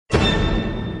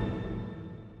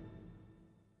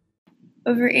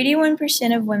Over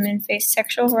 81% of women face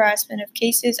sexual harassment if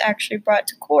cases actually brought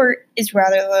to court is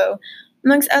rather low,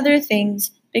 amongst other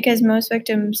things, because most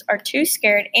victims are too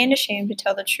scared and ashamed to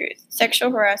tell the truth.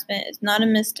 Sexual harassment is not a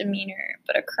misdemeanor,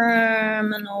 but a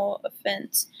criminal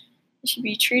offense. It should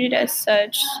be treated as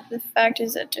such. The fact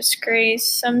is a disgrace.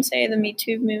 Some say the Me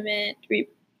Too movement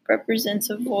represents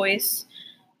a voice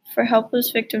for helpless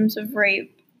victims of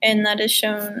rape, and that is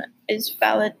shown as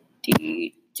valid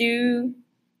due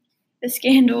the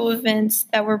scandal events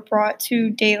that were brought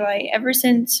to daylight ever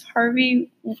since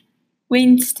Harvey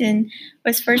Weinstein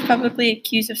was first publicly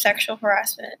accused of sexual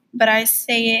harassment. But I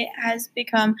say it has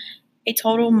become a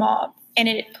total mob, and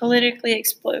it politically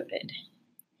exploded.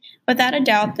 Without a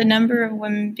doubt, the number of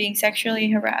women being sexually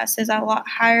harassed is a lot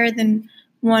higher than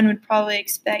one would probably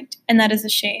expect, and that is a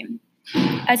shame.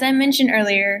 As I mentioned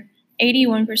earlier,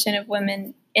 81% of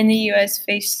women in the US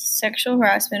face sexual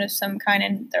harassment of some kind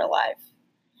in their life.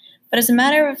 But as a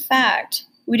matter of fact,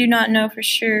 we do not know for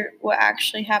sure what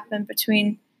actually happened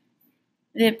between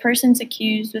the persons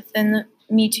accused within the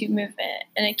Me Too movement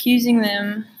and accusing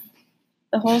them.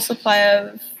 The whole supply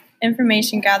of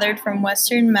information gathered from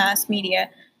Western mass media,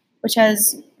 which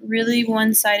has really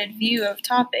one-sided view of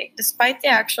topic, despite the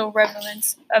actual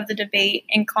relevance of the debate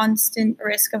and constant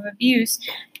risk of abuse.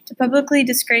 To publicly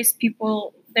disgrace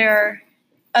people, there are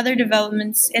other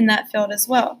developments in that field as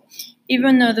well.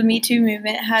 Even though the Me Too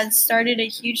movement has started a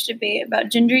huge debate about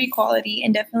gender equality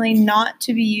and definitely not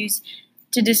to be used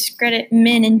to discredit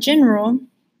men in general,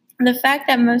 the fact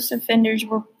that most offenders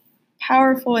were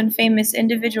powerful and famous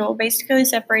individuals basically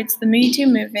separates the Me Too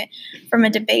movement from a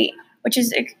debate, which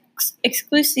is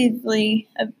exclusively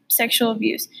of sexual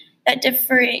abuse. That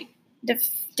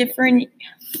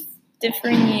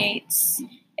differentiates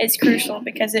is crucial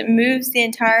because it moves the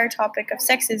entire topic of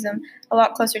sexism a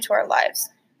lot closer to our lives.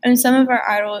 And some of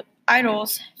our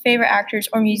idols, favorite actors,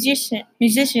 or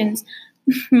musicians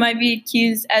might be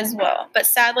accused as well. But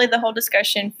sadly, the whole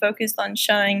discussion focused on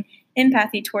showing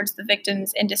empathy towards the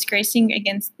victims and disgracing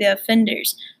against the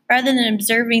offenders, rather than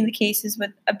observing the cases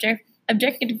with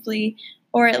objectively,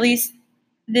 or at least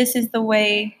this is the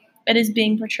way it is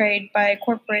being portrayed by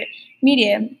corporate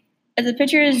media. As a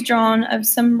picture is drawn of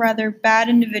some rather bad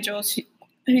individuals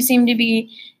who seem to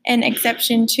be an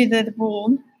exception to the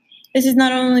rule, this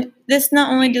not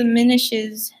only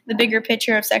diminishes the bigger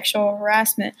picture of sexual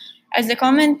harassment as a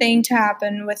common thing to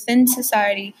happen within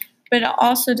society, but it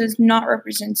also does not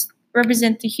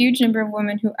represent the huge number of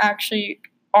women who actually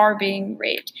are being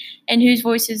raped and whose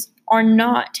voices are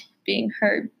not being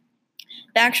heard.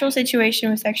 The actual situation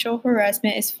with sexual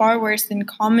harassment is far worse than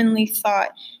commonly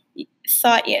thought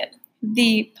yet.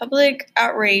 The public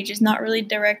outrage is not really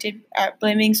directed at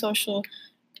blaming social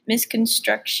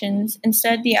misconstructions.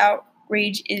 Instead, the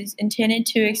outrage is intended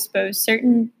to expose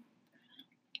certain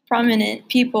prominent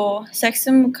people.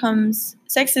 Sexism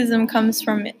comes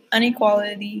from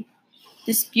inequality,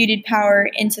 disputed power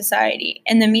in society,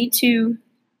 and the Me Too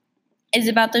is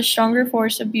about the stronger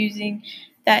force abusing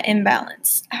that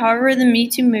imbalance. However, the Me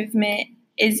Too movement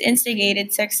is has instigated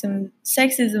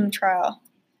sexism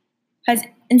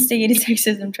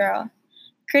trial.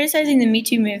 Criticizing the Me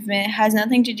Too movement has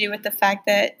nothing to do with the fact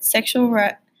that sexual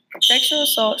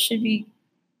assault should be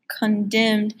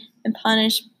condemned and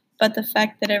punished, but the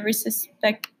fact that every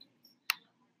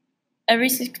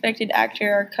suspected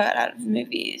actor are cut out of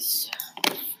movies.